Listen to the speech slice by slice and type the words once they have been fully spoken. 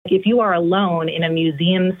if you are alone in a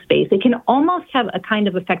museum space, it can almost have a kind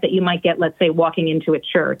of effect that you might get, let's say, walking into a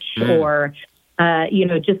church or,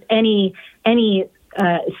 just any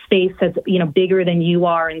space that's, bigger than you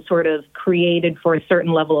are and sort of created for a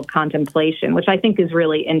certain level of contemplation, which I think is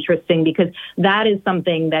really interesting because that is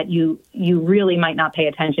something that you really might not pay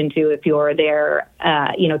attention to if you're there,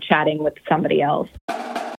 chatting with somebody else.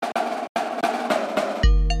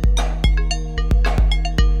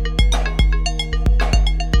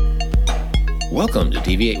 Welcome to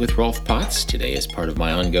Deviate with Rolf Potts. Today, as part of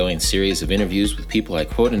my ongoing series of interviews with people I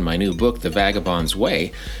quote in my new book, The Vagabond's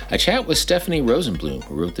Way, I chat with Stephanie Rosenbloom,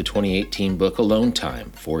 who wrote the 2018 book Alone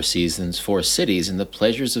Time, 4 Seasons, 4 Cities, and the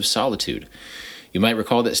Pleasures of Solitude. You might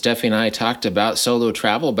recall that Stephanie and I talked about solo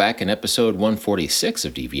travel back in episode 146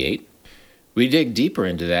 of Deviate. We dig deeper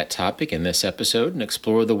into that topic in this episode and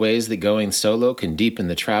explore the ways that going solo can deepen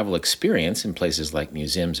the travel experience in places like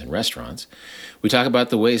museums and restaurants. We talk about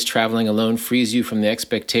the ways traveling alone frees you from the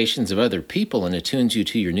expectations of other people and attunes you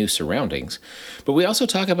to your new surroundings. But we also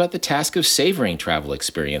talk about the task of savoring travel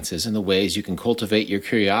experiences and the ways you can cultivate your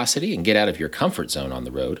curiosity and get out of your comfort zone on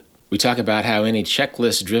the road. We talk about how any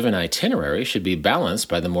checklist-driven itinerary should be balanced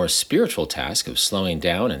by the more spiritual task of slowing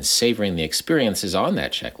down and savoring the experiences on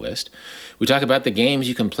that checklist. We talk about the games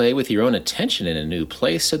you can play with your own attention in a new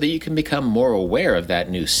place so that you can become more aware of that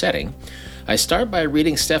new setting. I start by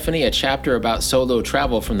reading Stephanie a chapter about solo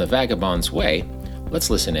travel from The Vagabond's Way. Let's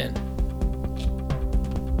listen in.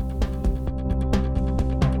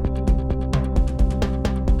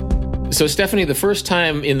 So, Stephanie, the first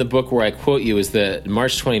time in the book where I quote you is the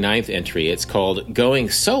March 29th entry. It's called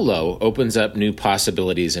Going Solo Opens Up New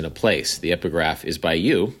Possibilities in a Place. The epigraph is by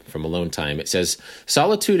you from Alone Time. It says,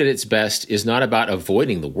 solitude at its best is not about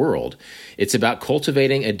avoiding the world. It's about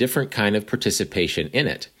cultivating a different kind of participation in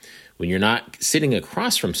it. When you're not sitting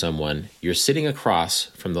across from someone, you're sitting across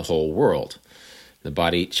from the whole world. The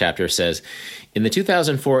body chapter says, in the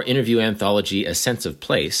 2004 interview anthology, A Sense of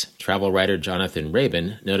Place, travel writer Jonathan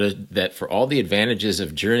Rabin noted that for all the advantages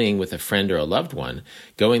of journeying with a friend or a loved one,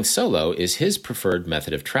 going solo is his preferred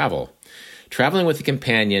method of travel. Traveling with a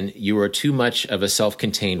companion, you are too much of a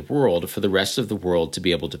self-contained world for the rest of the world to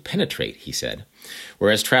be able to penetrate, he said.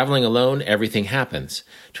 Whereas traveling alone, everything happens.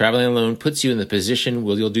 Traveling alone puts you in the position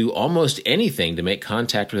where you'll do almost anything to make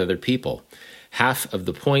contact with other people. Half of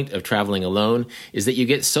the point of traveling alone is that you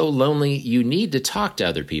get so lonely you need to talk to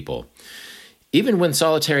other people. Even when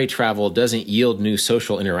solitary travel doesn't yield new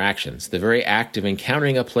social interactions, the very act of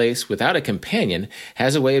encountering a place without a companion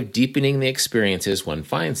has a way of deepening the experiences one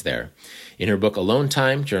finds there. In her book Alone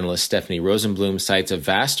Time, journalist Stephanie Rosenbloom cites a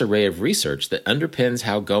vast array of research that underpins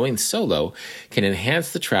how going solo can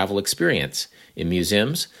enhance the travel experience. In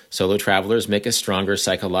museums, solo travelers make a stronger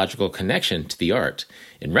psychological connection to the art.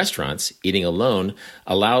 In restaurants, eating alone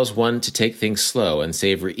allows one to take things slow and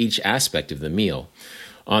savor each aspect of the meal.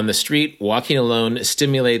 On the street, walking alone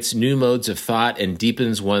stimulates new modes of thought and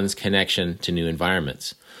deepens one's connection to new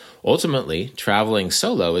environments. Ultimately, traveling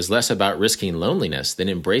solo is less about risking loneliness than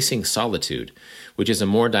embracing solitude, which is a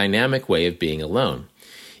more dynamic way of being alone.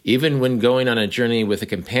 Even when going on a journey with a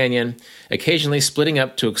companion, occasionally splitting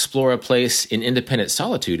up to explore a place in independent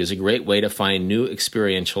solitude is a great way to find new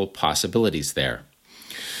experiential possibilities there.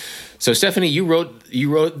 So, Stephanie, you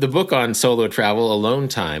wrote the book on solo travel, Alone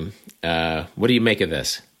Time. What do you make of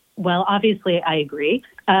this? Well, obviously, I agree.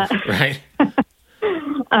 Right.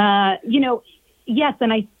 Yes,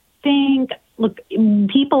 and I think, look,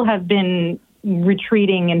 people have been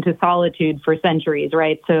retreating into solitude for centuries,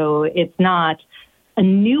 right? So it's not a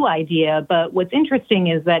new idea, but what's interesting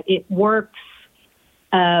is that it works,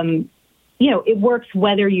 it works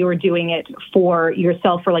whether you're doing it for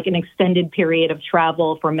yourself for like an extended period of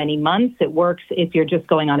travel for many months. It works if you're just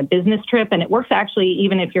going on a business trip, and it works actually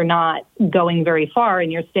even if you're not going very far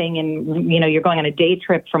and you're staying in, you're going on a day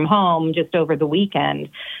trip from home just over the weekend.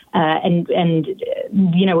 And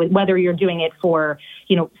whether you're doing it for,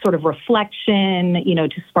 sort of reflection,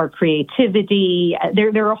 to spark creativity,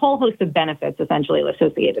 there are a whole host of benefits essentially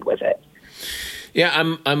associated with it.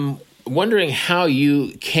 Yeah, I'm wondering how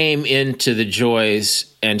you came into the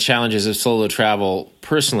joys and challenges of solo travel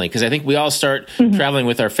personally, because I think we all start traveling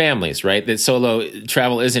with our families, right? That solo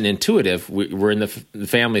travel isn't intuitive. We're in the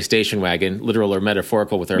family station wagon, literal or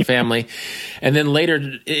metaphorical, with our family. And then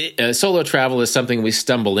later, solo travel is something we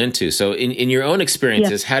stumble into. So in your own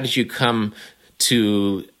experiences, How did you come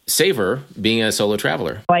to savor being a solo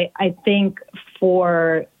traveler? I think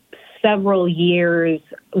for several years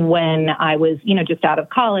when I was, just out of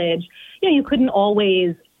college, you couldn't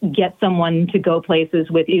always get someone to go places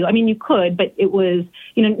with you. I mean, you could, but it was,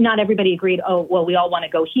 not everybody agreed, oh, well, we all want to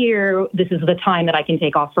go here. This is the time that I can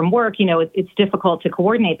take off from work. It's difficult to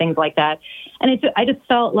coordinate things like that. And I just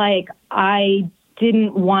felt like I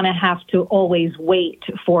didn't want to have to always wait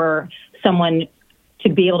for someone to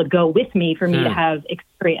be able to go with me for me to have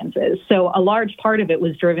experiences. So a large part of it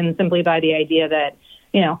was driven simply by the idea that,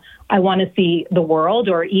 I want to see the world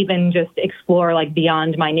or even just explore like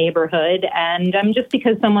beyond my neighborhood. And just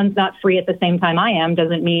because someone's not free at the same time I am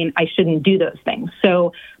doesn't mean I shouldn't do those things.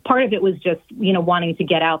 So part of it was just, wanting to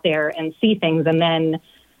get out there and see things. And then,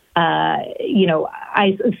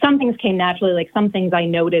 some things came naturally, like some things I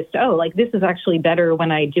noticed, this is actually better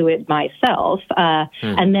when I do it myself.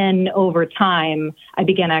 And then over time, I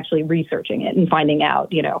began actually researching it and finding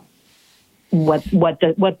out, what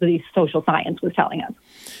the social science was telling us.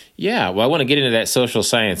 Yeah, well, I want to get into that social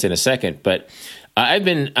science in a second, but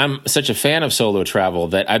I'm such a fan of solo travel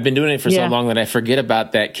that I've been doing it for so long that I forget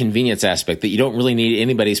about that convenience aspect, that you don't really need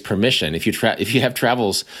anybody's permission. If you have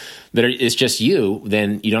travels that it's just you,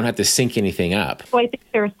 then you don't have to sync anything up. So I think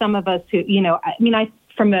there are some of us who, I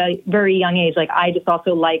from a very young age, like I just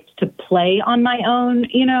also liked to play on my own,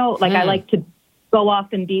 I like to go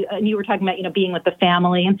off and be, and you were talking about, being with the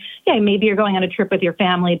family, and maybe you're going on a trip with your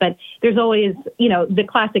family, but there's always, the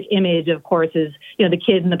classic image, of course, is, the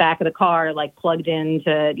kid in the back of the car, like plugged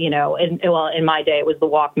into, in my day it was the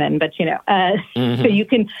Walkman, but, so you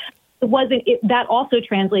can, that also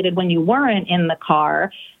translated when you weren't in the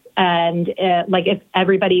car. And if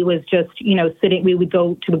everybody was just, sitting, we would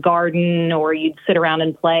go to a garden or you'd sit around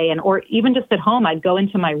and play, or even just at home, I'd go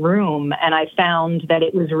into my room, and I found that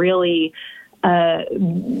it was really,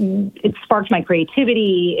 it sparked my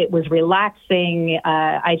creativity. It was relaxing.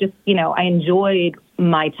 I just, I enjoyed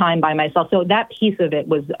my time by myself. So that piece of it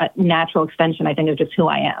was a natural extension, I think, of just who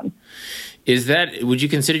I am. Would you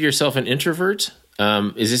consider yourself an introvert?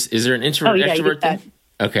 Is there an introvert extrovert thing?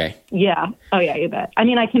 Okay. Yeah. Oh yeah, you bet. I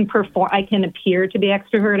mean, I can appear to be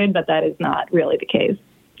extroverted, but that is not really the case.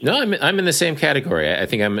 No, I'm in the same category. I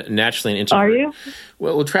think I'm naturally an introvert. Are you?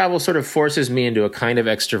 Well, travel sort of forces me into a kind of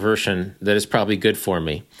extroversion that is probably good for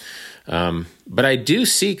me. But I do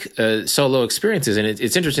seek solo experiences, and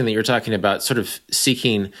it's interesting that you're talking about sort of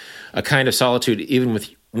seeking a kind of solitude even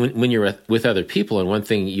when you're with other people. And one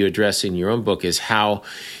thing you address in your own book is how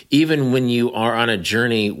even when you are on a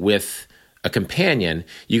journey with a companion,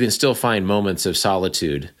 you can still find moments of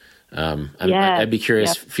solitude. I'd be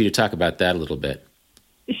curious for you to talk about that a little bit.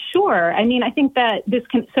 Sure. I mean, I think that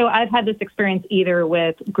so I've had this experience either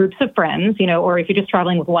with groups of friends, or if you're just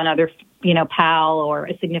traveling with one other, pal or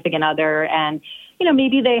a significant other, and,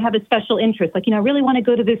 maybe they have a special interest, like, I really want to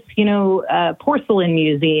go to this, porcelain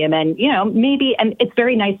museum, and, maybe, and it's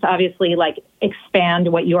very nice to obviously like expand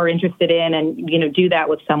what you're interested in and, do that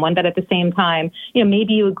with someone. But at the same time,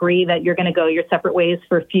 maybe you agree that you're going to go your separate ways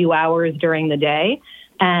for a few hours during the day.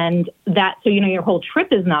 And that, so, your whole trip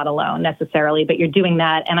is not alone necessarily, but you're doing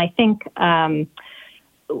that. And I think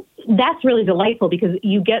that's really delightful because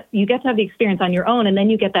you get to have the experience on your own, and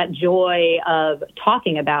then you get that joy of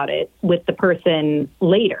talking about it with the person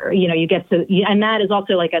later. You get to, and that is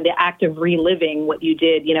also like the act of reliving what you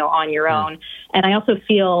did, on your own. And I also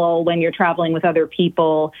feel when you're traveling with other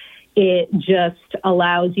people, it just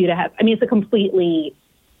allows you to have, it's a completely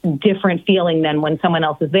different feeling than when someone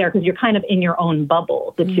else is there, because you're kind of in your own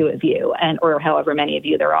bubble, the two of you, or however many of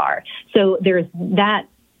you there are. So there's that,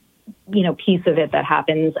 piece of it that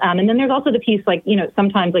happens. And then there's also the piece, like,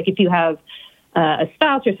 sometimes like if you have a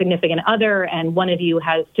spouse or significant other and one of you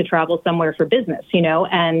has to travel somewhere for business,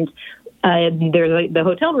 and there's the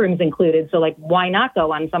hotel rooms included. So like, why not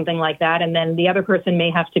go on something like that? And then the other person may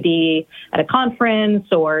have to be at a conference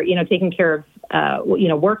or, taking care of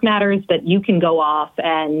work matters, but you can go off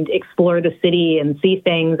and explore the city and see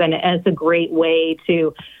things. And it's a great way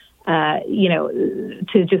to,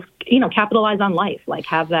 to just, capitalize on life, like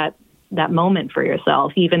have that moment for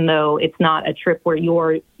yourself, even though it's not a trip where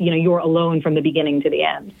you're alone from the beginning to the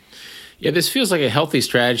end. Yeah, this feels like a healthy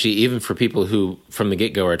strategy, even for people who from the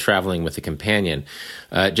get-go are traveling with a companion,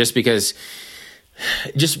 just because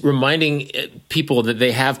just reminding people that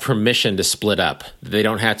they have permission to split up. They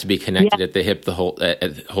don't have to be connected at the hip the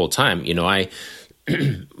whole time. I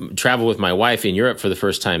traveled with my wife in Europe for the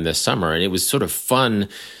first time this summer, and it was sort of fun.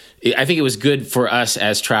 I think it was good for us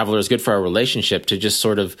as travelers, good for our relationship to just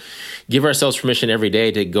sort of give ourselves permission every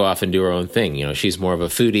day to go off and do our own thing. She's more of a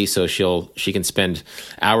foodie, so she can spend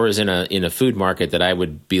hours in a food market that I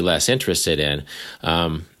would be less interested in.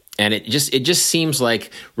 And it just seems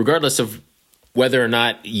like, regardless of whether or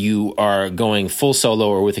not you are going full solo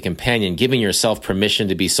or with a companion, giving yourself permission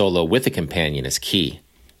to be solo with a companion is key.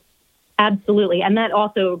 Absolutely. And that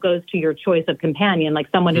also goes to your choice of companion, like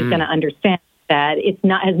someone who's going to understand that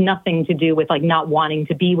has nothing to do with like not wanting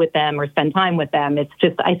to be with them or spend time with them. It's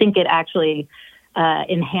just, I think it actually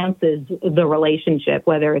enhances the relationship,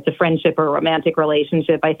 whether it's a friendship or a romantic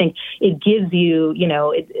relationship. I think it gives you,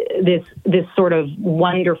 this sort of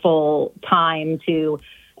wonderful time to,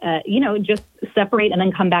 just separate and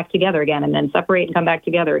then come back together again, and then separate and come back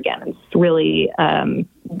together again. It's really,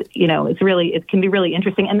 it can be really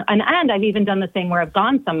interesting. And I've even done the thing where I've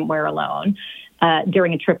gone somewhere alone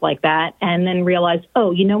during a trip like that, and then realized, oh,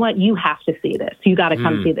 you know what? You have to see this. You got to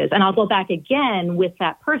come see this. And I'll go back again with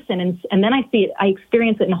that person. And then I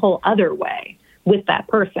experience it in a whole other way with that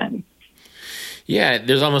person. Yeah,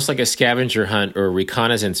 there's almost like a scavenger hunt or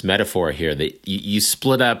reconnaissance metaphor here that you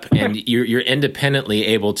split up and you're independently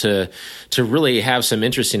able to really have some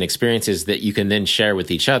interesting experiences that you can then share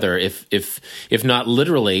with each other. If not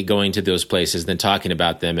literally going to those places, then talking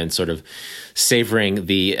about them and sort of savoring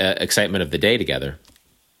the excitement of the day together.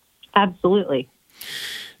 Absolutely.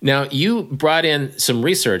 Now, you brought in some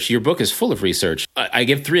research. Your book is full of research. I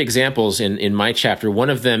give 3 examples in my chapter. One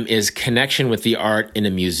of them is connection with the art in a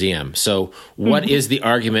museum. So what is the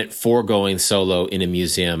argument for going solo in a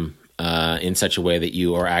museum in such a way that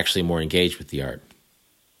you are actually more engaged with the art?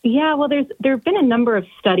 Yeah, well, there have been a number of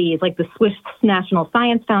studies, like the Swiss National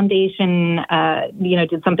Science Foundation,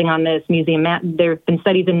 did something on this museum. There have been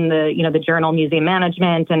studies in the journal Museum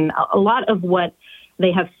Management, and a lot of what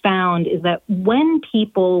they have found is that when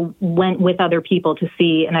people went with other people to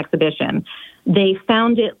see an exhibition, they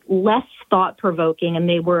found it less thought-provoking and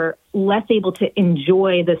they were less able to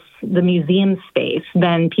enjoy the museum space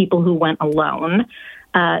than people who went alone.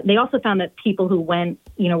 They also found that people who went,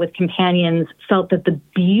 with companions felt that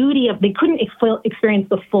they couldn't experience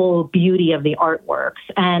the full beauty of the artworks,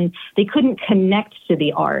 and they couldn't connect to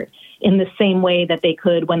the art in the same way that they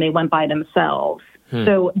could when they went by themselves.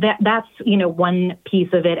 So that's, one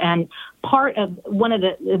piece of it. And part of a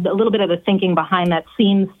little bit of the thinking behind that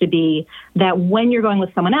seems to be that when you're going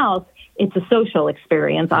with someone else, it's a social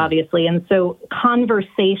experience, obviously. And so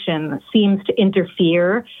conversation seems to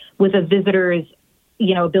interfere with a visitor's,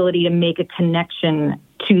 ability to make a connection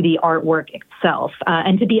to the artwork itself,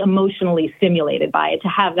 and to be emotionally stimulated by it, to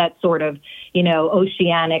have that sort of,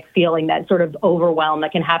 oceanic feeling, that sort of overwhelm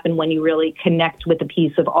that can happen when you really connect with a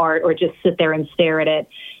piece of art or just sit there and stare at it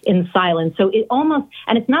in silence. So it almost,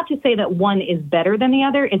 and it's not to say that one is better than the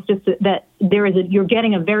other, it's just that you're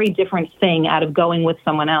getting a very different thing out of going with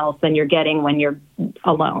someone else than you're getting when you're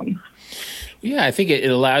alone. Yeah, I think it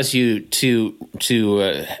allows you to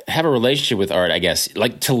have a relationship with art, I guess,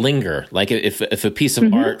 like to linger. Like if a piece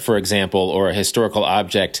of art, for example, or a historical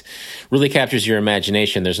object really captures your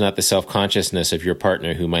imagination, there's not the self-consciousness of your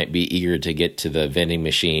partner who might be eager to get to the vending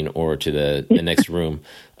machine or to the next room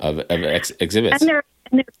of exhibits. And there are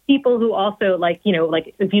people who also, like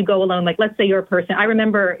if you go alone, like let's say you're a person. I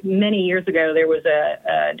remember many years ago there was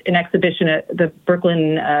an exhibition at the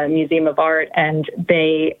Brooklyn Museum of Art, and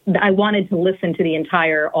I wanted to listen to the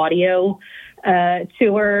entire audio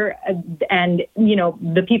tour, and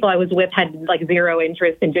the people I was with had like zero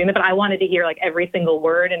interest in doing that, but I wanted to hear like every single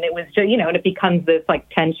word, and it was just, and it becomes this like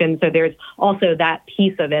tension. So there's also that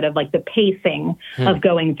piece of it, of like the pacing of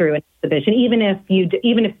going through an exhibition, even if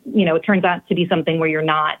it turns out to be something where you're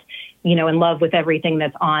not in love with everything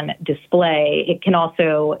that's on display. It can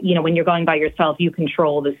also, when you're going by yourself, you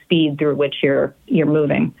control the speed through which you're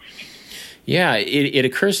moving. Yeah, it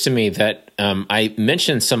occurs to me that I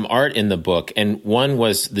mentioned some art in the book, and one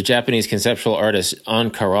was the Japanese conceptual artist On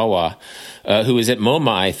Karawa, who was at MoMA,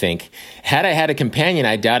 I think. Had I had a companion,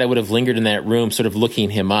 I doubt I would have lingered in that room sort of looking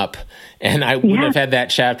him up, and I wouldn't have had that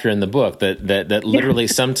chapter in the book, that literally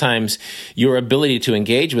sometimes your ability to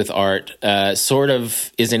engage with art sort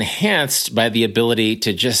of is enhanced by the ability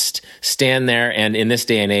to just stand there and, in this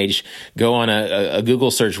day and age, go on a Google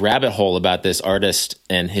search rabbit hole about this artist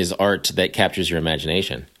and his art that captures your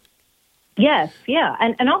imagination. Yes, yeah.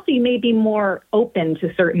 And also you may be more open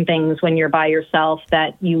to certain things when you're by yourself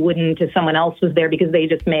that you wouldn't if someone else was there, because they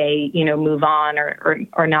just may, move on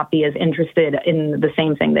or not be as interested in the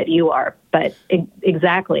same thing that you are. But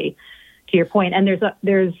exactly to your point. And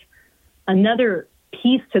there's another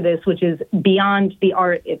piece to this, which is beyond the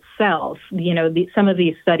art itself. Some of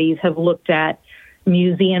these studies have looked at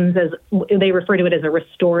museums as, they refer to it as a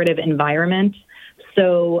restorative environment.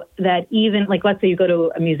 So that even, like, let's say you go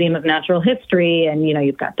to a museum of natural history and,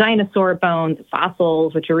 you've got dinosaur bones,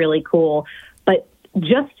 fossils, which are really cool. But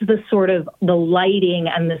just the sort of the lighting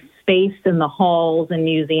and the space in the halls and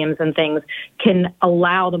museums and things can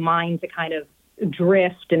allow the mind to kind of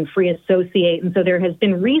drift and free associate. And so there has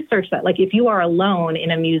been research that, like, if you are alone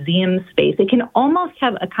in a museum space, it can almost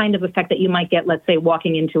have a kind of effect that you might get, let's say,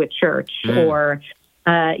 walking into a church or,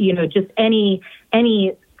 just any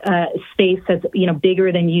space that's,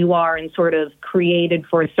 bigger than you are and sort of created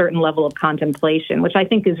for a certain level of contemplation, which I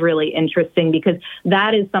think is really interesting because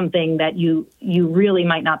that is something that you really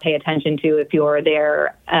might not pay attention to if you're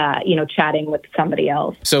there, chatting with somebody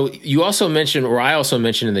else. So you also mentioned, or I also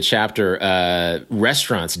mentioned in the chapter,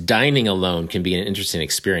 restaurants, dining alone can be an interesting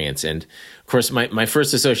experience. And of course, my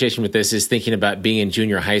first association with this is thinking about being in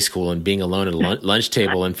junior high school and being alone at a lunch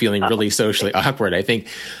table and feeling really socially awkward. I think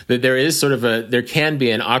that there is there can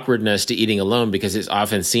be an awkwardness to eating alone because it's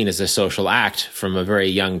often seen as a social act from a very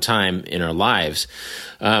young time in our lives.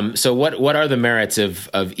 So what are the merits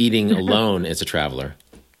of eating alone as a traveler?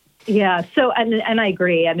 Yeah. So, and I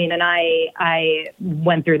agree. I mean, and I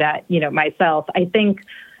went through that, myself. I think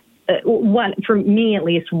for me, at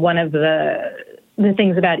least, one of the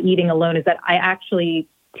things about eating alone is that I actually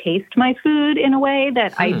taste my food in a way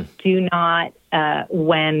that I do not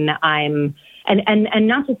when I'm, and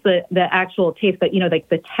not just the actual taste, but, like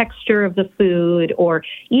the texture of the food, or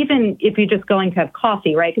even if you're just going to have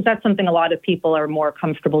coffee, right? Because that's something a lot of people are more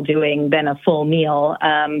comfortable doing than a full meal.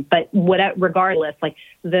 But regardless, like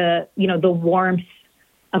the warmth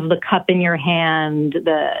of the cup in your hand,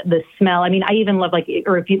 the smell. I mean, I even love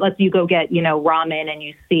or if you go get, ramen and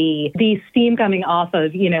you see the steam coming off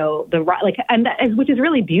of, which is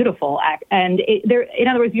really beautiful. And in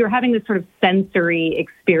other words, you're having this sort of sensory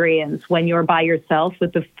experience when you're by yourself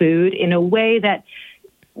with the food in a way that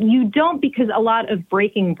you don't, because a lot of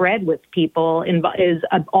breaking bread with people is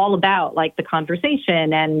all about like the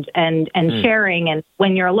conversation and sharing. And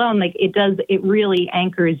when you're alone, like it really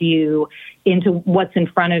anchors you into what's in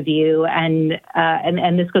front of you. And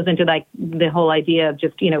this goes into like the whole idea of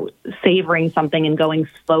just, savoring something and going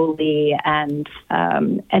slowly and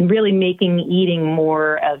really making eating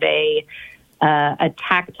more of a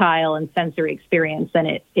tactile and sensory experience than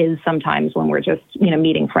it is sometimes when we're just,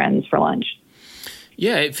 meeting friends for lunch.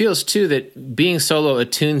 Yeah, it feels, too, that being solo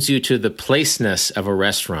attunes you to the placeness of a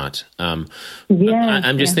restaurant. I'm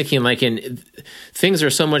just thinking, like, things are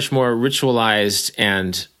so much more ritualized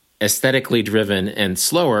and aesthetically driven and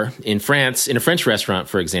slower in France, in a French restaurant,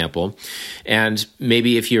 for example. And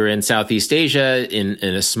maybe if you're in Southeast Asia, in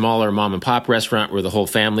a smaller mom-and-pop restaurant where the whole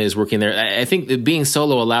family is working there, I think that being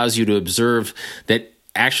solo allows you to observe that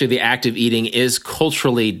actually the act of eating is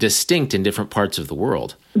culturally distinct in different parts of the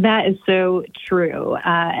world. That is so true.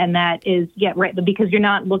 And that is, right, because you're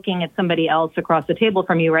not looking at somebody else across the table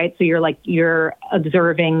from you, right? So you're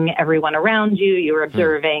observing everyone around you, you're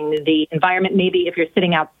observing the environment. Maybe if you're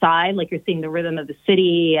sitting outside, like you're seeing the rhythm of the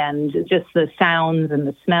city and just the sounds and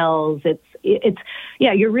the smells.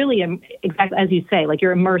 You're really, exactly as you say, like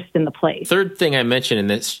you're immersed in the place. Third thing I mentioned in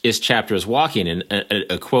this chapter is walking. And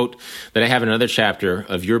a quote that I have in another chapter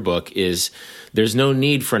of your book is, "There's no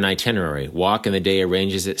need for an itinerary. Walk and the day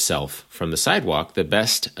arranges itself. From the sidewalk, the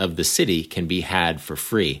best of the city can be had for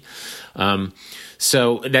free."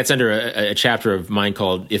 So that's under a chapter of mine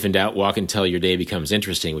called "If in Doubt, Walk Until Your Day Becomes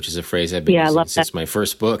Interesting," which is a phrase I've been using since my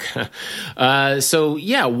first book.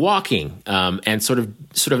 Walking and sort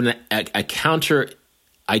of a counter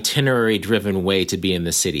itinerary driven way to be in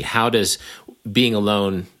the city. How does being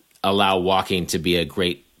alone allow walking to be a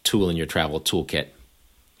great tool in your travel toolkit?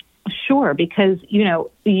 Sure, because, to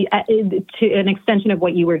an extension of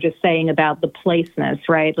what you were just saying about the placeness,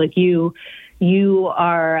 right? Like you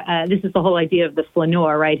are, this is the whole idea of the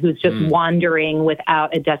flaneur, right? Who's just wandering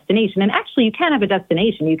without a destination. And actually, you can have a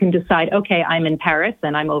destination. You can decide, okay, I'm in Paris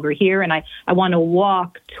and I'm over here and I want to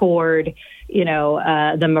walk toward,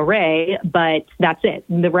 the Marais, but that's it.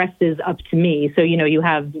 The rest is up to me. So, you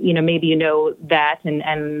have, maybe that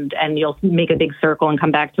and you'll make a big circle and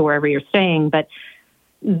come back to wherever you're staying. But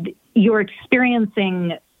you're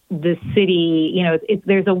experiencing the city,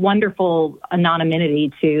 there's a wonderful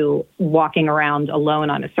anonymity to walking around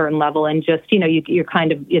alone on a certain level, and just, you're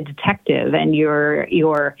kind of a detective, and you're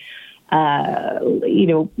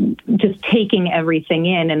just taking everything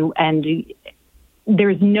in, and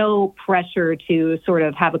there's no pressure to sort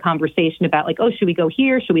of have a conversation about like, oh, should we go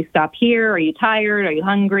here? Should we stop here? Are you tired? Are you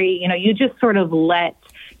hungry? You just sort of let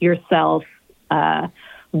yourself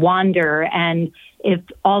wander. And if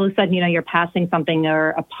all of a sudden, you're passing something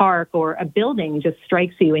or a park or a building just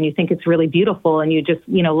strikes you and you think it's really beautiful and you just,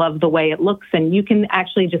 love the way it looks, and you can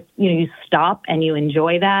actually just, you stop and you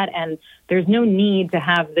enjoy that. And there's no need to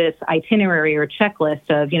have this itinerary or checklist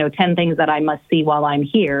of, 10 things that I must see while I'm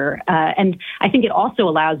here. And I think it also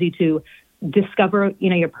allows you to discover,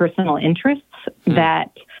 your personal interests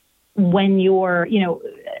that when you're,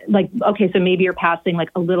 like, okay, so maybe you're passing like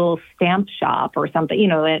a little stamp shop or something,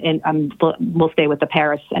 and we'll stay with the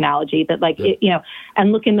Paris analogy, but like,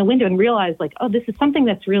 and look in the window and realize like, oh, this is something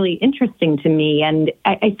that's really interesting to me. And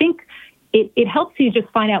I think it helps you just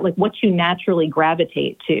find out like what you naturally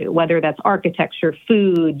gravitate to, whether that's architecture,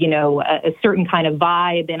 food, a certain kind of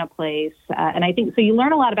vibe in a place. And I think so you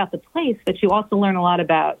learn a lot about the place, but you also learn a lot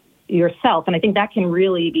about yourself. And I think that can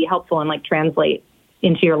really be helpful and like translate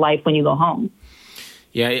into your life when you go home.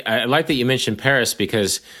 Yeah, I like that you mentioned Paris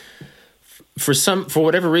because for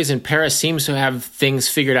whatever reason, Paris seems to have things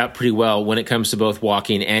figured out pretty well when it comes to both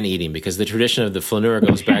walking and eating, because the tradition of the flaneur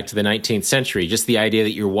goes back to the 19th century. Just the idea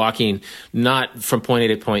that you're walking not from point A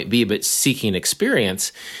to point B, but seeking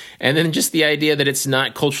experience. And then just the idea that it's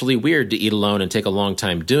not culturally weird to eat alone and take a long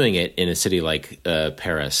time doing it in a city like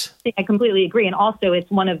Paris. I completely agree. And also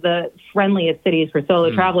it's one of the friendliest cities for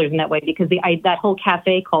solo travelers in that way, because that whole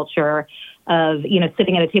cafe culture of,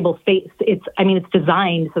 sitting at a table, it's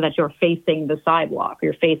designed so that you're facing the sidewalk,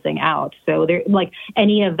 you're facing out. So there, like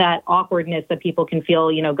any of that awkwardness that people can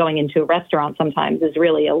feel, going into a restaurant sometimes is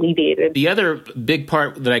really alleviated. The other big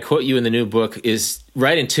part that I quote you in the new book is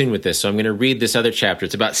right in tune with this. So I'm going to read this other chapter.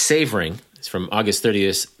 It's about savoring. It's from August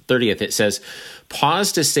 30th. It says,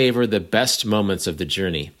 pause to savor the best moments of the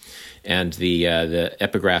journey. And the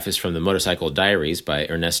epigraph is from the Motorcycle Diaries by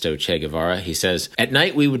Ernesto Che Guevara. He says, at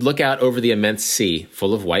night we would look out over the immense sea,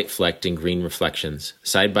 full of white flecked and green reflections,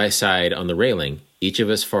 side by side on the railing, each of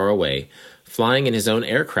us far away, flying in his own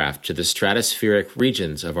aircraft to the stratospheric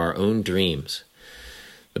regions of our own dreams.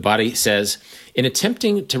 The body says, in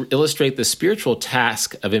attempting to illustrate the spiritual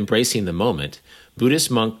task of embracing the moment, Buddhist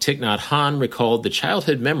monk Thich Nhat Hanh recalled the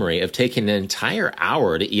childhood memory of taking an entire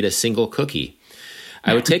hour to eat a single cookie.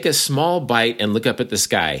 I would take a small bite and look up at the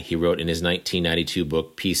sky, he wrote in his 1992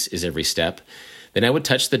 book, Peace is Every Step. Then I would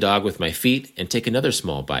touch the dog with my feet and take another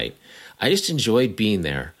small bite. I just enjoyed being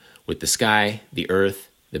there, with the sky, the earth,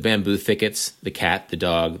 the bamboo thickets, the cat, the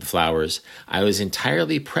dog, the flowers. I was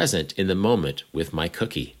entirely present in the moment with my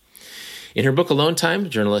cookie. In her book Alone Time,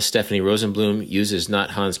 journalist Stephanie Rosenbloom uses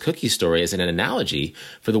Nhat Hanh's cookie story as an analogy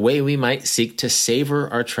for the way we might seek to savor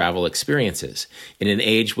our travel experiences in an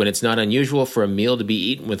age when it's not unusual for a meal to be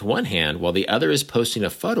eaten with one hand while the other is posting a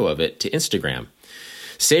photo of it to Instagram.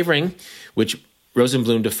 Savoring, which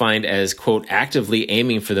Rosenbloom defined as, quote, actively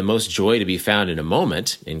aiming for the most joy to be found in a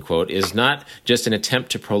moment, end quote, is not just an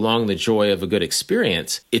attempt to prolong the joy of a good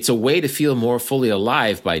experience. It's a way to feel more fully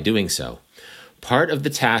alive by doing so. Part of the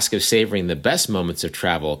task of savoring the best moments of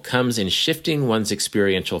travel comes in shifting one's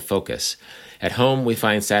experiential focus. At home, we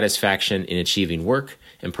find satisfaction in achieving work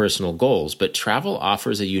and personal goals, but travel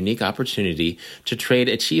offers a unique opportunity to trade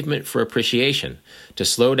achievement for appreciation, to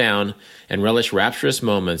slow down and relish rapturous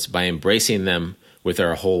moments by embracing them with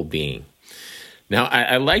our whole being. Now,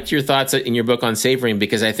 I liked your thoughts in your book on savoring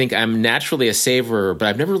because I think I'm naturally a savorer, but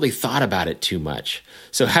I've never really thought about it too much.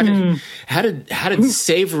 So how did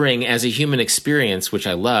savoring as a human experience, which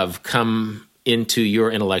I love, come into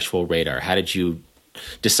your intellectual radar? How did you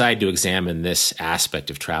decide to examine this aspect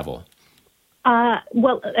of travel?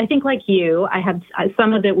 Well, I think like you, I had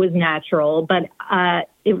some of it was natural, but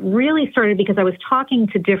it really started because I was talking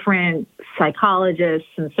to different psychologists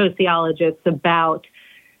and sociologists about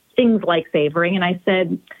things like savoring. And I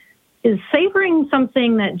said, is savoring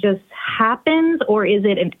something that just happens, or is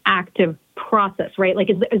it an active process, right? Like,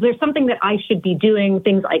 is there something that I should be doing,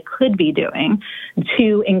 things I could be doing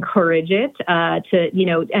to encourage it, and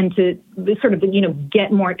to sort of,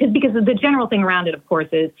 get more, because the general thing around it, of course,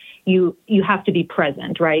 is you have to be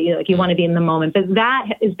present, right? Like you want to be in the moment, but that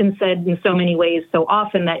has been said in so many ways so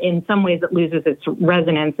often that in some ways it loses its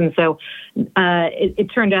resonance. And so it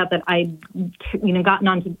turned out that I'd, gotten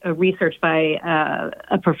onto a research by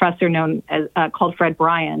a professor known as called Fred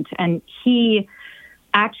Bryant, and he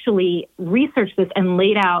actually researched this and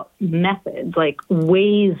laid out methods, like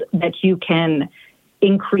ways that you can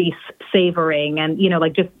increase savoring. And,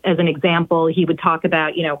 like just as an example, he would talk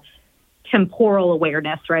about, temporal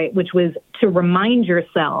awareness, right? Which was to remind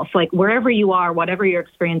yourself, like wherever you are, whatever you're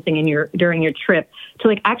experiencing during your trip, to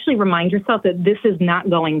like actually remind yourself that this is not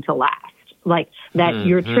going to last, like that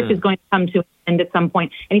your trip is going to come to an end at some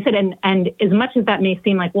point. And he said, and as much as that may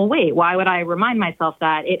seem like, well, wait, why would I remind myself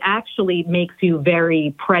that? It actually makes you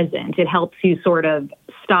very present. It helps you sort of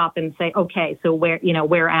stop and say, okay, so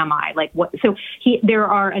where am I? Like what? So there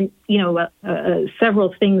are,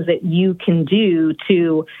 several things that you can do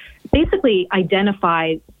to basically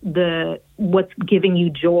identify what's giving you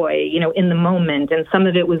joy, in the moment. And some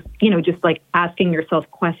of it was, just like asking yourself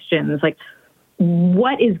questions like,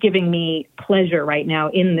 what is giving me pleasure right now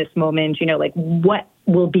in this moment? Like what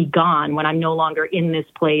will be gone when I'm no longer in this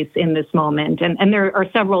place, in this moment. And there are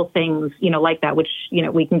several things, like that, which,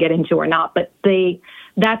 we can get into or not, but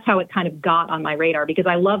that's how it kind of got on my radar, because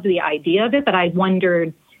I loved the idea of it, but I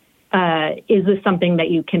wondered, is this something that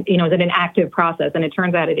you can, is it an active process? And it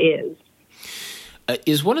turns out it is.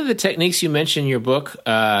 Is one of the techniques you mentioned in your book,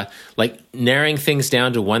 like narrowing things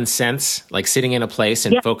down to one sense, like sitting in a place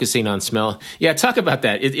and focusing on smell? Yeah, talk about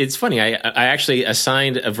that. It's funny. I actually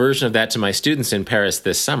assigned a version of that to my students in Paris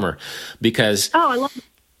this summer because... Oh, I love it.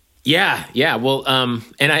 Yeah. Well,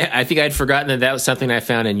 and I think I'd forgotten that was something I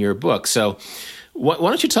found in your book. So why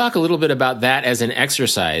don't you talk a little bit about that as an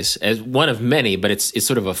exercise, as one of many, but it's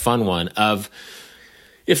sort of a fun one, of...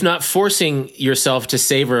 if not forcing yourself to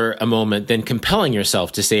savor a moment, then compelling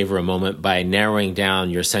yourself to savor a moment by narrowing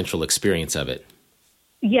down your central experience of it.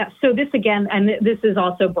 Yeah, so this again, and this is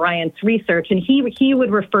also Bryant's research, and he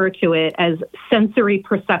would refer to it as sensory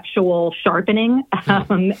perceptual sharpening.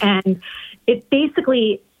 And it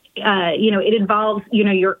basically, it involves,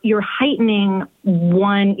 you're heightening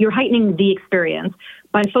the experience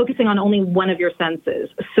by focusing on only one of your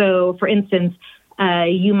senses. So, for instance,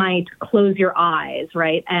 you might close your eyes,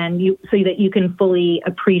 right? And so that you can fully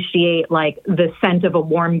appreciate like the scent of a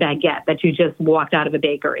warm baguette that you just walked out of a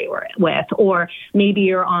bakery with, or maybe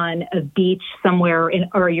you're on a beach somewhere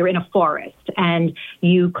or you're in a forest and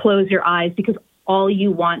you close your eyes because all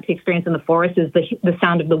you want to experience in the forest is the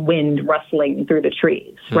sound of the wind rustling through the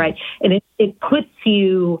trees, right? And it puts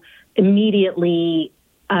you immediately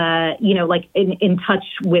like in touch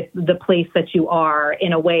with the place that you are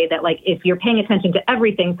in a way that, like, if you're paying attention to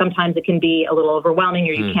everything, sometimes it can be a little overwhelming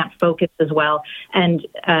or you can't focus as well. And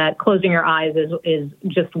closing your eyes is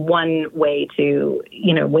just one way to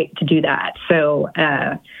do that. So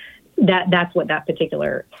that's what that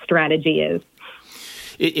particular strategy is.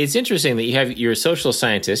 It's interesting that you're a social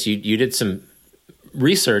scientist. You did some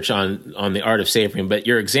research on the art of savoring, but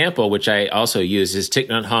your example, which I also use, is Thich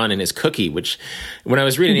Nhat Hanh and his cookie, which when I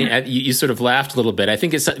was reading it, you sort of laughed a little bit. I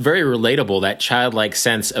think it's very relatable, that childlike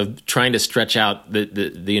sense of trying to stretch out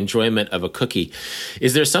the enjoyment of a cookie.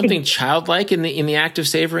 Is there something childlike in the act of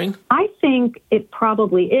savoring? I think it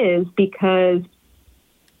probably is, because,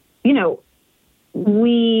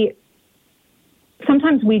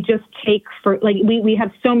 sometimes we just take for, like, we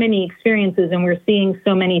have so many experiences and we're seeing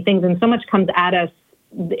so many things and so much comes at us,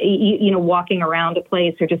 walking around a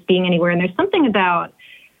place or just being anywhere. And there's something about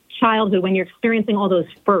childhood when you're experiencing all those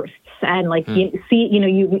firsts and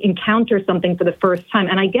you encounter something for the first time.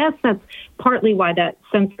 And I guess that's partly why that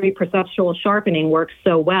sensory perceptual sharpening works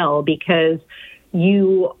so well, because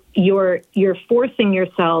you're forcing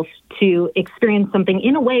yourself to experience something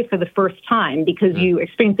in a way for the first time, because you're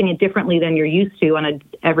experiencing it differently than you're used to on an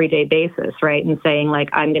everyday basis, right? And saying, like,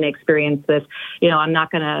 I'm going to experience this, I'm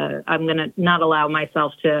going to not allow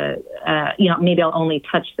myself to, maybe I'll only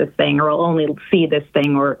touch this thing, or I'll only see this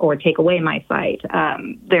thing, or take away my sight.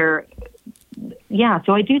 So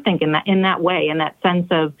I do think in that way, in that sense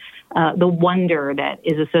of the wonder that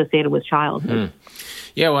is associated with childhood.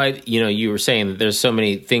 Yeah, well, you were saying that there's so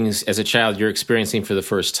many things as a child you're experiencing for the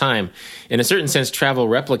first time. In a certain sense, travel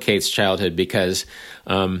replicates childhood because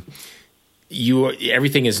everything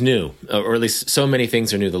is new, or at least so many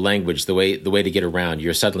things are new. The language, the way to get around,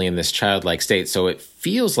 you're suddenly in this childlike state. So it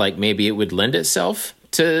feels like maybe it would lend itself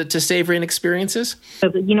to savoring experiences.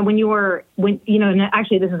 So, and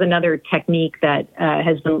actually this is another technique that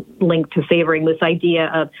has been linked to savoring, this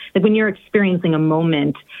idea of, like, when you're experiencing a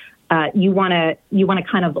moment, you want to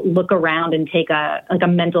kind of look around and take a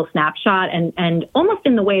mental snapshot, and almost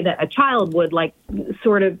in the way that a child would, like,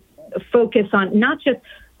 sort of focus on not just,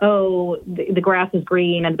 the grass is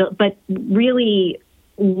green, but really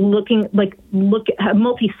looking, like, a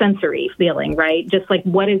multi-sensory feeling, right? Just like,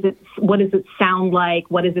 what does it sound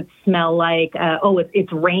like? What does it smell like?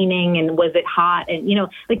 It's raining, and was it hot? And,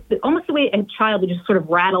 almost the way a child would just sort of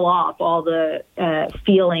rattle off all the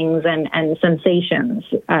feelings and sensations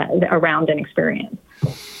around an experience.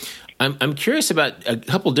 I'm curious about a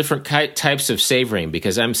couple different types of savoring,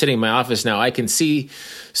 because I'm sitting in my office now. I can see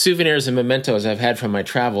souvenirs and mementos I've had from my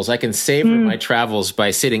travels. I can savor my travels by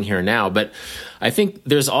sitting here now. But I think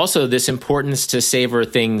there's also this importance to savor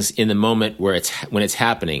things in the moment when it's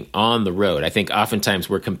happening on the road. I think oftentimes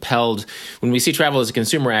we're compelled, when we see travel as a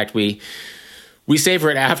consumer act, we savor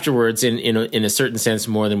it afterwards in a certain sense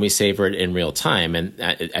more than we savor it in real time. And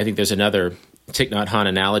I think there's another Thich Nhat Hanh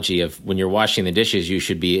analogy of, when you're washing the dishes, you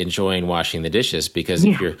should be enjoying washing the dishes, because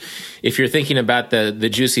if you're thinking about the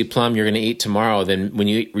juicy plum you're going to eat tomorrow, then when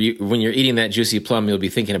you're eating that juicy plum, you'll be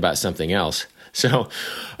thinking about something else. So,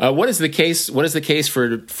 what is the case? What is the case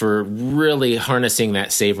for really harnessing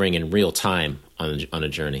that savoring in real time on a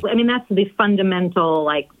journey? I mean, that's the fundamental,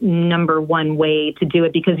 like, number one way to do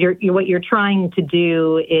it, because what you're trying to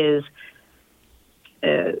do is,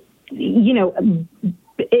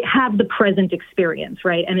 have the present experience,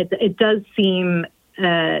 right? And it does seem,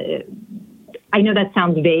 I know that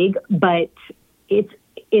sounds vague, but it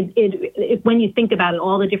when you think about it,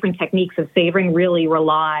 all the different techniques of savoring really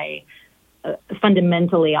rely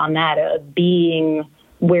fundamentally on that, of being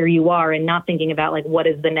where you are and not thinking about, like, what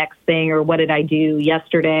is the next thing, or what did I do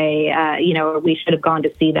yesterday? Or we should have gone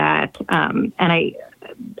to see that. And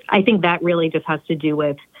I think that really just has to do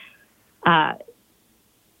with,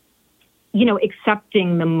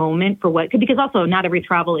 accepting the moment for what, because also not every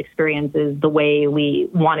travel experience is the way we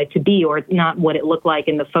want it to be, or it's not what it looked like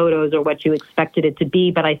in the photos or what you expected it to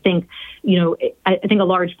be. But I think, I think a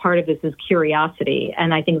large part of this is curiosity.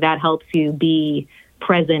 And I think that helps you be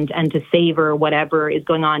present and to savor whatever is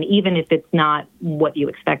going on, even if it's not what you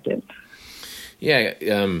expected. Yeah.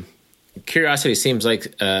 Curiosity seems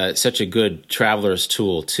like such a good traveler's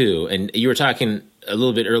tool too. And you were talking a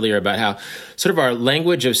little bit earlier about how sort of our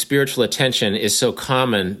language of spiritual attention is so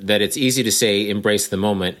common that it's easy to say embrace the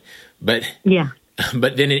moment, but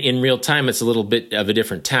then in real time it's a little bit of a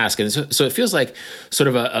different task. And so it feels like sort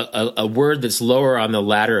of a word that's lower on the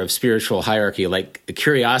ladder of spiritual hierarchy, like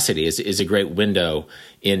curiosity is a great window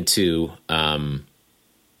into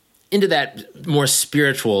that more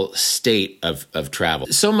spiritual state of travel.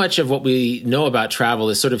 So much of what we know about travel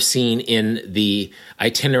is sort of seen in the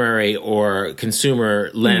itinerary or consumer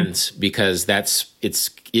lens, because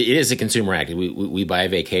it is a consumer act. We buy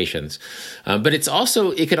vacations, but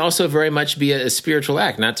it can also very much be a spiritual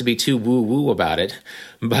act. Not to be too woo woo about it,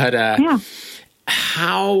 but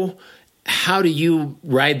how do you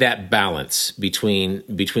ride that balance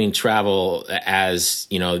between travel as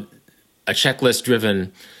a checklist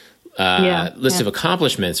driven list of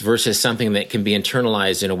accomplishments versus something that can be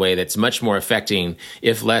internalized in a way that's much more affecting,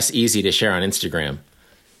 if less easy to share on Instagram?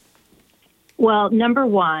 Well, number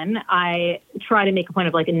one, I try to make a point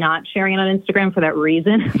of, like, not sharing it on Instagram for that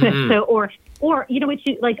reason. So, or which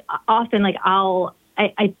often, like,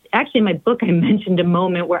 I actually, in my book, I mentioned a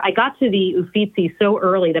moment where I got to the Uffizi so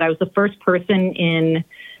early that I was the first person in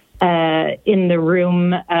the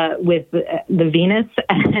room with the Venus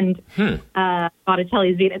and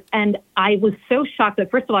Botticelli's Venus. And I was so shocked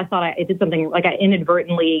that, first of all, I thought I did something, like I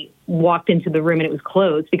inadvertently walked into the room and it was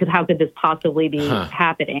closed, because how could this possibly be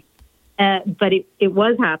happening? But it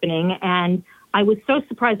was happening. And I was so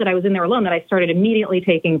surprised that I was in there alone that I started immediately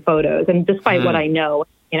taking photos. And despite what I know,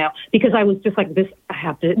 because I was just like,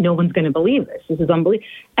 no one's going to believe this. This is unbelievable.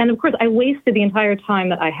 And of course, I wasted the entire time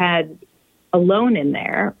that I had alone in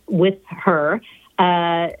there with her,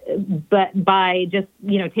 but by just,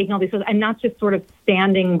 taking all these photos and not just sort of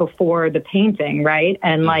standing before the painting, right?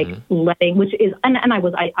 And like letting, which is, and I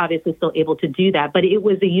obviously still able to do that, but it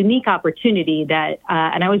was a unique opportunity that,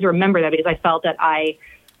 and I always remember that, because I felt that I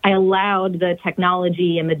allowed the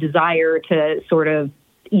technology and the desire to sort of,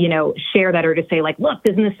 share that, or to say, like, look,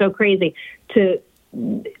 isn't this so crazy, to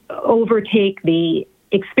overtake the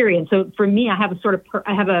experience. So for me, I have that's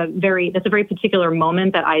a very particular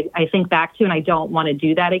moment that I think back to, and I don't want to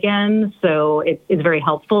do that again. So it's very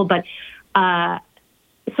helpful. But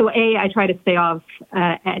so I try to stay off.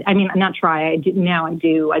 Not try. I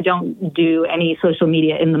do. I don't do any social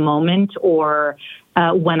media in the moment or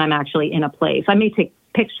when I'm actually in a place. I may take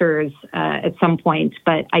pictures at some point,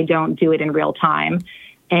 but I don't do it in real time.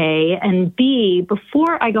 A, and B,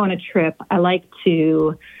 before I go on a trip, I like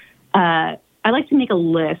to make a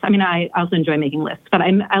list. I also enjoy making lists, but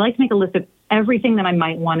I like to make a list of everything that I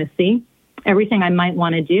might want to see, everything I might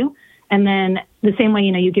want to do. And then the same way,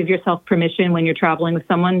 you give yourself permission when you're traveling with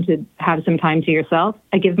someone to have some time to yourself.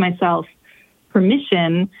 I give myself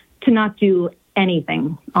permission to not do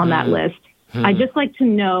anything on that list. I just like to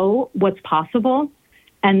know what's possible.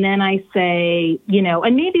 And then I say,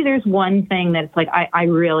 and maybe there's one thing that's like, I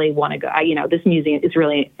really want to go, this museum is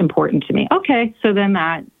really important to me. Okay. So then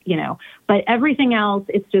that, but everything else,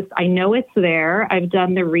 it's just, I know it's there. I've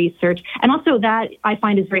done the research. And also that I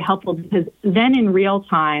find is very helpful, because then in real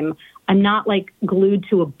time, I'm not like glued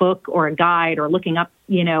to a book or a guide or looking up,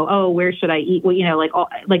 where should I eat? Well,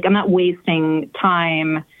 I'm not wasting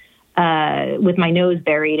time with my nose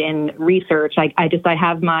buried in research. I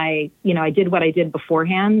have my, I did what I did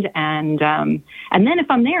beforehand. And then if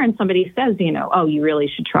I'm there and somebody says, oh, you really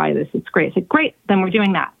should try this, it's great. It's like, great, then we're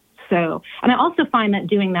doing that. So, and I also find that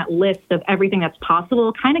doing that list of everything that's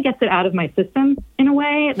possible kind of gets it out of my system in a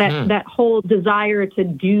way, that whole desire to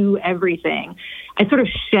do everything. I sort of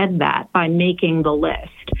shed that by making the list.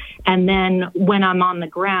 And then when I'm on the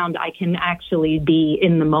ground, I can actually be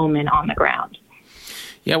in the moment on the ground.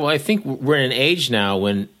 Yeah, well, I think we're in an age now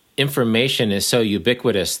when information is so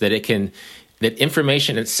ubiquitous that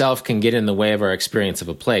information itself can get in the way of our experience of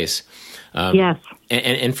a place. Yes.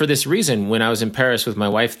 And for this reason, when I was in Paris with my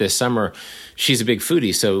wife this summer, she's a big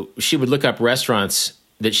foodie, so she would look up restaurants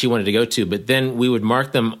that she wanted to go to, but then we would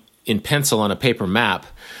mark them in pencil on a paper map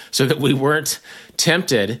so that we weren't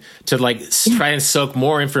tempted to try and soak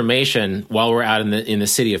more information while we're out in the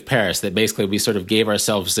city of Paris. That basically we sort of gave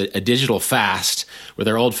ourselves a digital fast with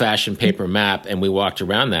our old-fashioned paper map, and we walked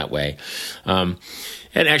around that way. And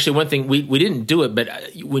actually, one thing we didn't do it, but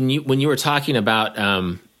when you were talking about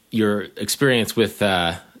your experience with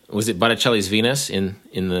was it Botticelli's Venus in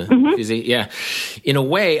the Uffizi? Yeah. In a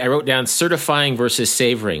way, I wrote down certifying versus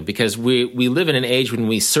savoring, because we live in an age when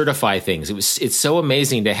we certify things. It's so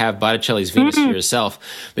amazing to have Botticelli's Venus for yourself.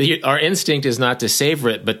 But our instinct is not to savor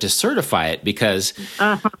it, but to certify it, because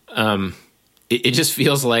it just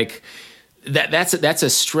feels like that's a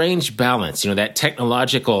strange balance, that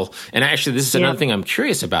technological. And actually, this is another thing I'm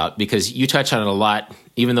curious about, because you touch on it a lot,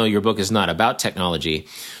 even though your book is not about technology,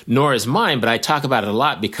 nor is mine, but I talk about it a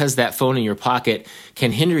lot because that phone in your pocket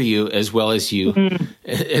can hinder you as well as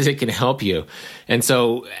as it can help you. And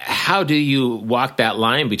so how do you walk that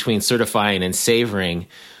line between certifying and savoring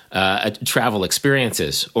travel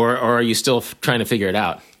experiences, or are you still trying to figure it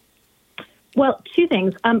out? Well, two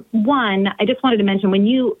things. One, I just wanted to mention when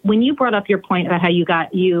you brought up your point about how you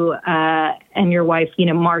got and your wife,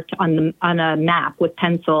 marked on a map with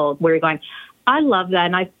pencil where you're going. I love that,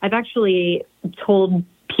 and I've actually told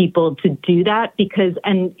people to do that because,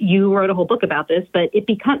 and you wrote a whole book about this, but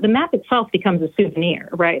the map itself becomes a souvenir,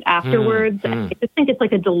 right? Afterwards, I just think it's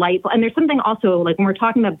like a delightful. And there's something also like when we're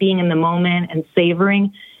talking about being in the moment and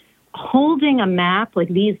savoring. Holding a map, like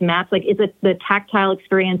these maps, like it's the tactile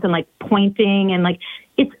experience and like pointing and like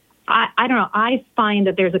it's, I don't know. I find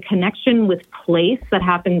that there's a connection with place that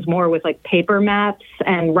happens more with like paper maps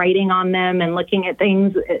and writing on them and looking at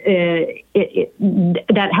things.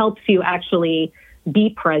 That helps you actually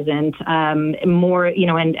be present more,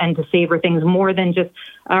 and to savor things more than just,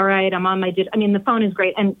 all right, I'm on my the phone is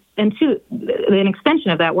great. And two, an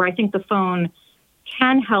extension of that where I think the phone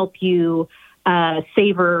can help you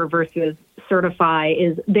savor versus certify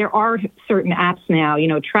is there are certain apps now,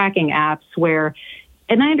 tracking apps where,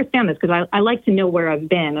 and I understand this because I like to know where I've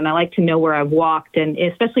been and I like to know where I've walked. And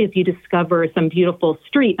especially if you discover some beautiful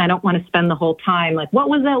street, I don't want to spend the whole time like, what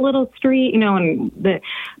was that little street, and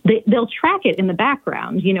they'll track it in the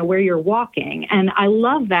background, where you're walking. And I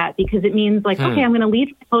love that because it means like, okay, I'm going to leave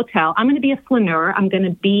the hotel. I'm going to be a flaneur. I'm going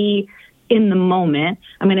to be in the moment.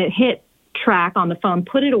 I'm going to hit track on the phone,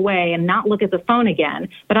 put it away and not look at the phone again.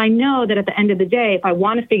 But I know that at the end of the day, if I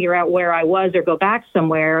want to figure out where I was or go back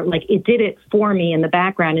somewhere, like it did it for me in the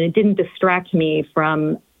background and it didn't distract me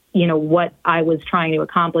from, what I was trying to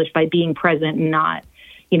accomplish by being present and not,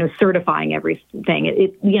 certifying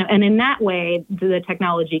everything. And in that way, the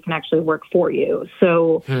technology can actually work for you.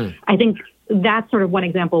 So I think that's sort of one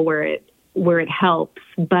example where it helps.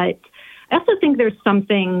 But I also think there's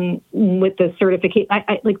something with the certificate.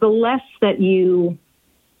 I like the less that you,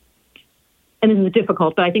 and this is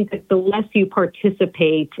difficult, but I think that the less you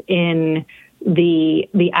participate in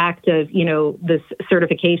the act of, this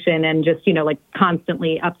certification and just, like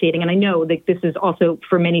constantly updating. And I know that this is also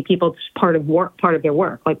for many people part of their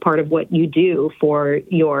work, like part of what you do for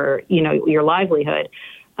your livelihood.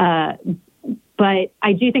 But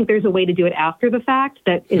I do think there's a way to do it after the fact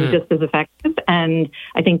that is just as effective. And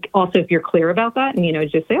I think also if you're clear about that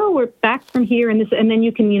and, just say, oh, we're back from here and this, and then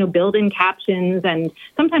you can, build in captions. And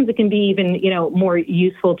sometimes it can be even, more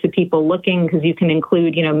useful to people looking because you can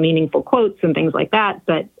include, meaningful quotes and things like that.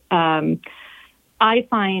 But I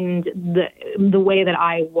find the way that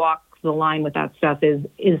I walk the line with that stuff is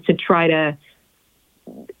to try to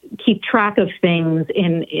keep track of things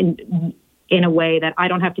in a way that I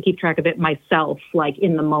don't have to keep track of it myself, like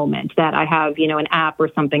in the moment, that I have, an app or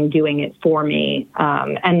something doing it for me.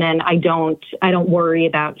 And then I don't worry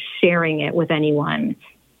about sharing it with anyone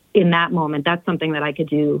in that moment. That's something that I could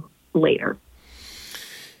do later.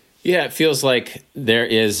 Yeah, it feels like there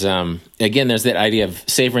is, again, there's that idea of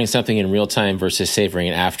savoring something in real time versus savoring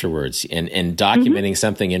it afterwards and documenting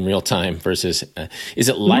something in real time versus, is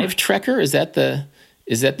it Live Trekker? Is that the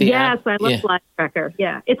Yes, app? I love Live Trekker.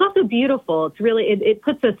 Yeah. It's also beautiful. It's really, it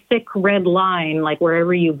puts a thick red line, like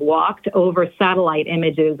wherever you've walked over satellite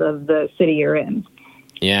images of the city you're in.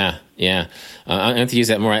 Yeah, yeah. I have to use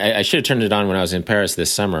that more. I should have turned it on when I was in Paris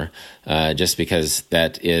this summer, just because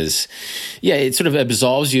that is, it sort of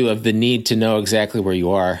absolves you of the need to know exactly where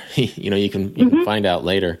you are. You can find out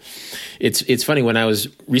later. It's funny, when I was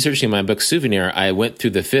researching my book Souvenir, I went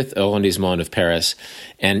through the fifth arrondissement of Paris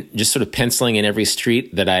and just sort of penciling in every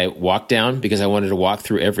street that I walked down, because I wanted to walk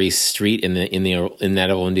through every street in that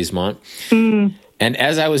arrondissement. Mm. And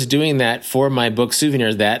as I was doing that for my book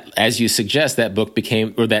Souvenir, that, as you suggest, that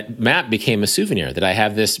map became a souvenir, that I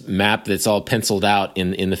have this map that's all penciled out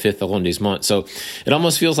in the fifth arrondissement. So it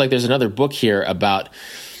almost feels like there's another book here about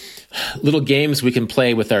little games we can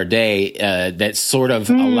play with our day that sort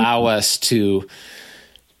of allow us to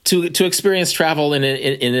experience travel in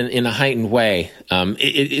a heightened way.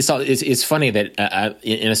 It's funny that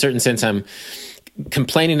in a certain sense I'm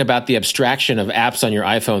complaining about the abstraction of apps on your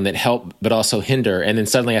iPhone that help but also hinder, and then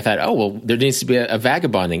suddenly I thought, oh well, there needs to be a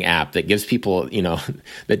vagabonding app that gives people,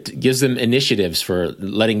 that gives them initiatives for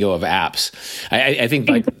letting go of apps. I think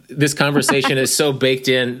like this conversation is so baked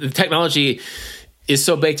in. The technology is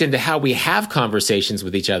so baked into how we have conversations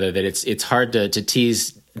with each other that it's hard to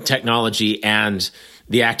tease technology and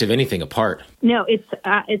the act of anything apart. No, it's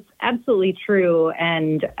absolutely true,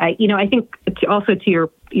 and I think also to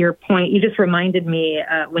your point, you just reminded me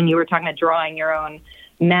when you were talking about drawing your own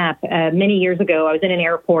map. Many years ago, I was in an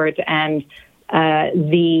airport, and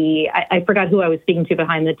I forgot who I was speaking to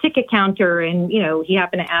behind the ticket counter, and he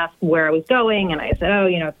happened to ask where I was going, and I said,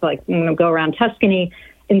 it's like I'm going to go around Tuscany.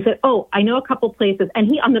 And he said, "Oh, I know a couple places." And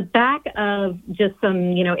he, on the back of just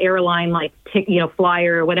some, airline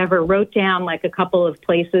flyer or whatever, wrote down like a couple of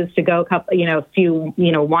places to go, a few,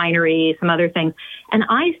 wineries, some other things. And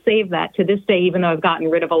I save that to this day, even though I've gotten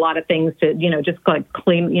rid of a lot of things to, just like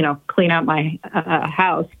clean out my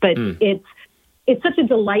house. But it's such a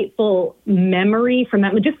delightful memory from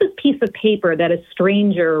that. Just this piece of paper that a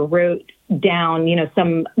stranger wrote down,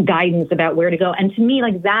 some guidance about where to go. And to me,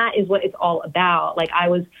 like, that is what it's all about. Like, I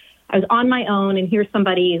was on my own, and here's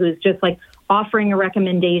somebody who's just like offering a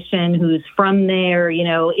recommendation, who's from there,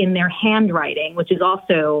 in their handwriting, which is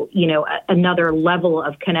also, another level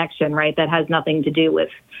of connection, right? That has nothing to do with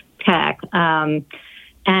tech.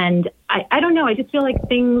 And I don't know. I just feel like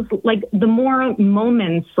things like the more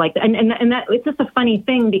moments like, and that it's just a funny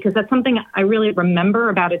thing, because that's something I really remember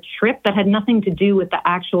about a trip that had nothing to do with the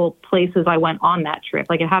actual places I went on that trip.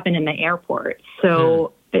 Like, it happened in the airport.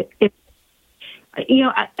 So I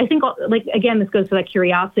think, like, again, this goes to that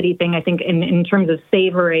curiosity thing. I think in terms of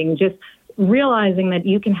savoring, just realizing that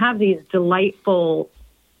you can have these delightful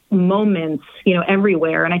moments,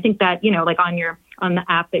 everywhere. And I think that, like on the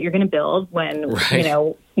app that you're going to build when,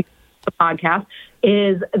 the podcast,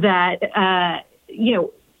 is that,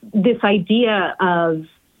 this idea of,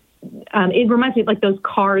 it reminds me of like those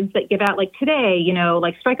cards that give out, like today,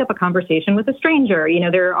 like strike up a conversation with a stranger.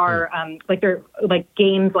 There are there are like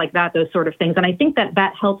games like that, those sort of things. And I think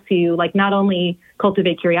that helps you, like, not only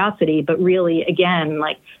cultivate curiosity, but really, again,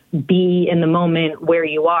 like, be in the moment where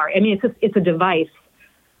you are. I mean, it's a device.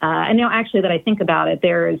 And now, actually, that I think about it,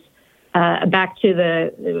 there's back to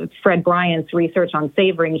the Fred Bryant's research on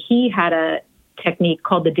savoring. He had a technique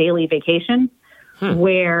called the daily vacation,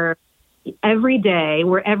 where every day,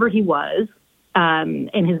 wherever he was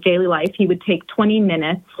in his daily life, he would take 20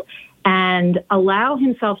 minutes and allow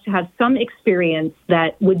himself to have some experience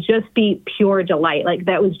that would just be pure delight, like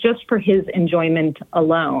that was just for his enjoyment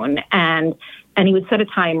alone. And he would set a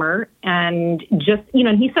timer, and just,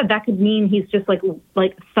 and he said that could mean he's just like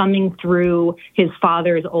thumbing through his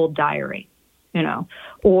father's old diary,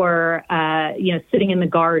 or, sitting in the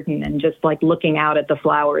garden and just like looking out at the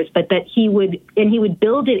flowers, but that he would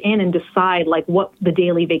build it in and decide like what the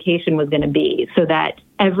daily vacation was going to be, so that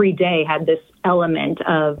every day had this element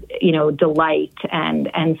of, delight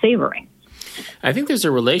and savoring. I think there's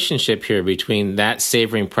a relationship here between that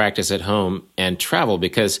savoring practice at home and travel,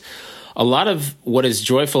 because a lot of what is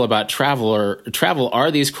joyful about travel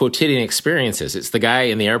are these quotidian experiences. It's the guy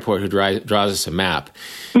in the airport who draws us a map.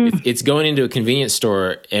 It's going into a convenience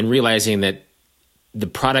store and realizing that the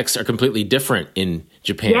products are completely different in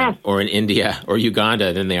Japan or in India or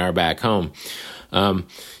Uganda than they are back home. So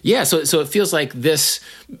it feels like this,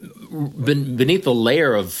 beneath the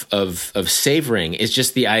layer of savoring, is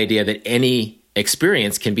just the idea that any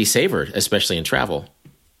experience can be savored, especially in travel.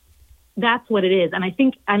 That's what it is. And I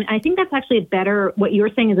think that's actually what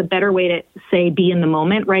you're saying is a better way to say be in the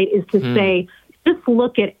moment, right? Is to say, just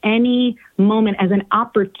look at any moment as an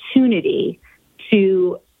opportunity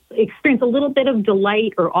to experience a little bit of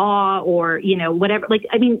delight or awe or, whatever. Like,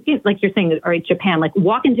 I mean, like you're saying, all right, Japan, like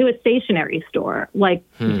walk into a stationery store, like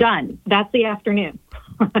done. That's the afternoon.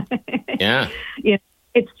 Yeah.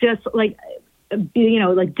 it's just like,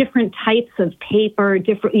 like different types of paper,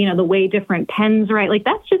 different, the way different pens write. Like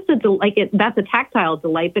that's just that's a tactile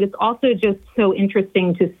delight, but it's also just so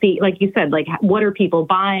interesting to see, like you said, like what are people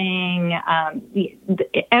buying? I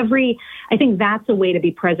think that's a way to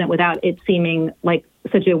be present without it seeming like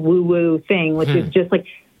such a woo-woo thing, which is just like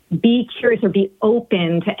be curious or be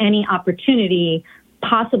open to any opportunity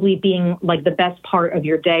possibly being like the best part of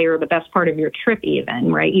your day or the best part of your trip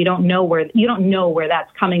even, right? You don't know where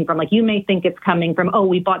that's coming from. Like you may think it's coming from,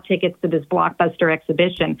 we bought tickets to this blockbuster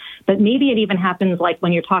exhibition, but maybe it even happens like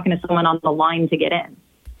when you're talking to someone on the line to get in.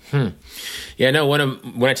 Yeah, no,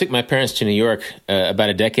 when I took my parents to New York about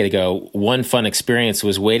a decade ago, one fun experience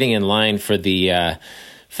was waiting in line for the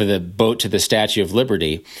boat to the Statue of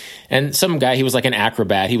Liberty. And some guy, he was like an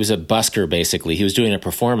acrobat. He was a busker, basically. He was doing a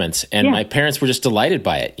performance. And my parents were just delighted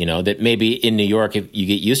by it, that maybe in New York, you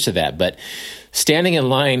get used to that. But standing in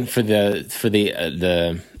line for the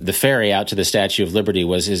ferry out to the Statue of Liberty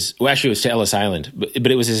actually it was to Ellis Island, but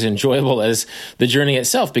it was as enjoyable as the journey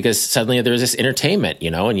itself because suddenly there was this entertainment,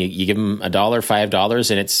 and you give them $1,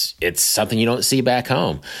 $5, and it's something you don't see back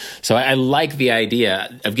home. So I like the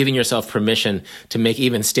idea of giving yourself permission to make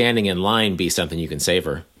even standing in line be something you can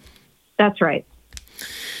savor. That's right.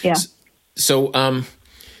 Yeah. So,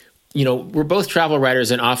 we're both travel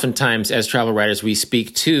writers, and oftentimes as travel writers, we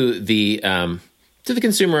speak to the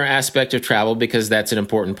consumer aspect of travel because that's an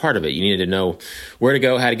important part of it. You need to know where to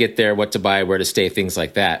go, how to get there, what to buy, where to stay, things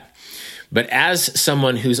like that. But as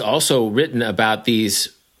someone who's also written about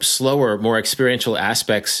these slower, more experiential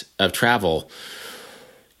aspects of travel,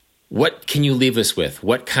 what can you leave us with?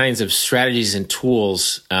 What kinds of strategies and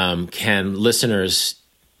tools can listeners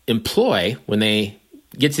employ when they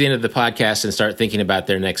get to the end of the podcast and start thinking about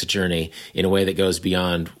their next journey in a way that goes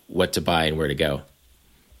beyond what to buy and where to go?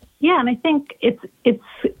 Yeah, and I think it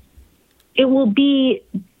will be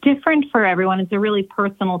different for everyone. It's a really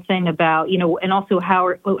personal thing about, and also how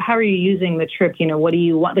are you using the trip? What do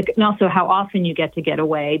you want? And also how often you get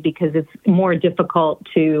away, because it's more difficult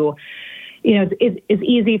to, it's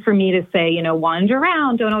easy for me to say, wander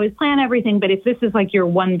around, don't always plan everything. But if this is like your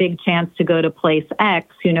one big chance to go to place X,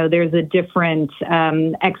 there's a different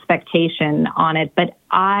expectation on it. But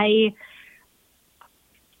I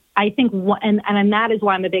think, and that is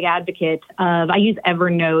why I'm a big advocate of, I use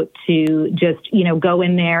Evernote to just, go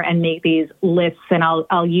in there and make these lists, and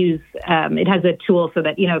I'll use, it has a tool so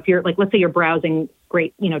that, if you're like, let's say you're browsing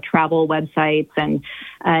great, travel websites and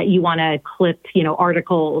you want to clip,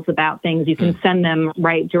 articles about things, you can send them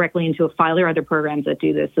right directly into a file. There are other programs that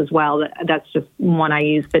do this as well. That's just one I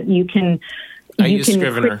use, but you can. I use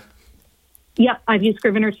Scrivener. I've used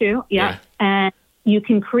Scrivener too. Yeah. And you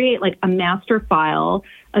can create like a master file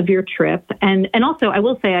of your trip. And also I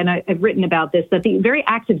will say, and I've written about this, that the very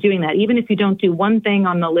act of doing that, even if you don't do one thing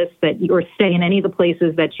on the list or stay in any of the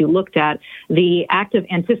places that you looked at, the act of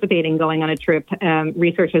anticipating going on a trip,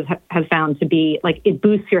 researchers have found to be like, it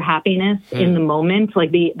boosts your happiness in the moment,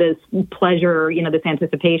 like this pleasure, this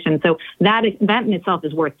anticipation. So that in itself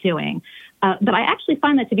is worth doing. But I actually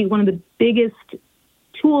find that to be one of the biggest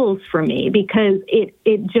tools for me, because it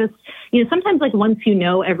just, sometimes like once you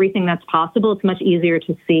know everything that's possible, it's much easier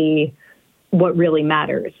to see what really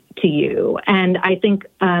matters to you. And I think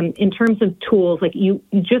in terms of tools, like you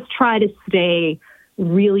just try to stay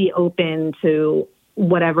really open to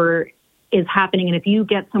whatever is happening. And if you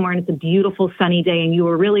get somewhere and it's a beautiful sunny day and you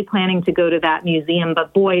were really planning to go to that museum,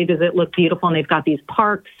 but boy, does it look beautiful, and they've got these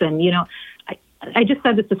parks, and I just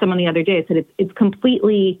said this to someone the other day. I said it's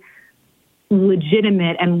completely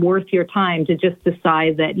legitimate and worth your time to just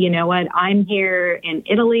decide that, I'm here in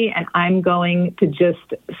Italy and I'm going to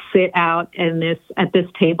just sit out at this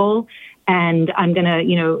table, and I'm going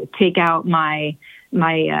to, take out my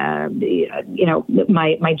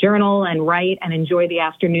journal and write and enjoy the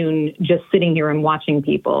afternoon just sitting here and watching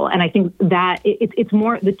people. And I think that it's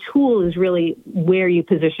more, the tool is really where you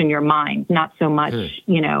position your mind, not so much,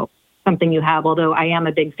 something you have, although I am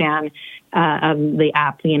a big fan of the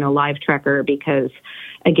app, Live Trekker, because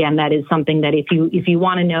again, that is something that if you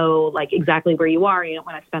want to know like exactly where you are, you don't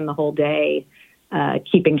want to spend the whole day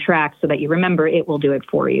keeping track so that you remember, it will do it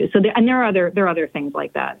for you. So there are other things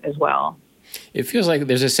like that as well. It feels like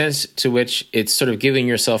there's a sense to which it's sort of giving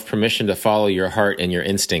yourself permission to follow your heart and your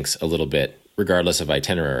instincts a little bit, regardless of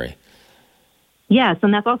itinerary. Yes,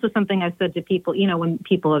 and that's also something I've said to people, when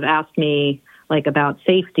people have asked me like about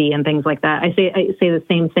safety and things like that, I say the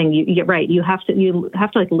same thing. You're right. You have to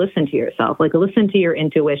like listen to yourself, like listen to your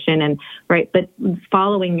intuition, and right. But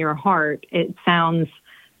following your heart, it sounds,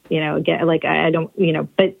 like I don't,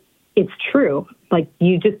 but it's true. Like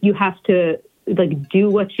you have to like do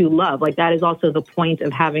what you love. Like that is also the point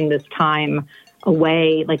of having this time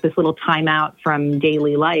away, like this little time out from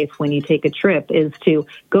daily life when you take a trip, is to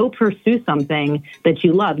go pursue something that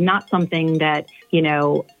you love, not something that,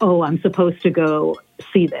 oh, I'm supposed to go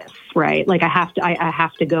see this, right? Like I have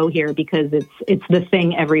to go here because it's the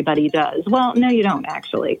thing everybody does. Well, no, you don't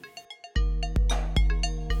actually.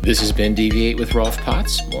 This has been Deviate with Rolf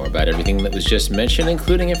Potts. More about everything that was just mentioned,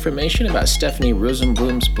 including information about Stephanie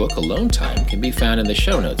Rosenbloom's book, Alone Time, can be found in the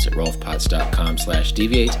show notes at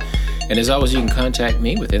rolfpotts.com/deviate. And as always, you can contact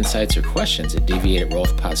me with insights or questions at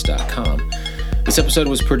deviate@rolfpotts.com. This episode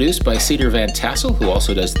was produced by Cedar Van Tassel, who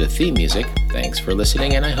also does the theme music. Thanks for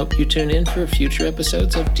listening, and I hope you tune in for future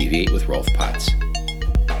episodes of Deviate with Rolf Potts.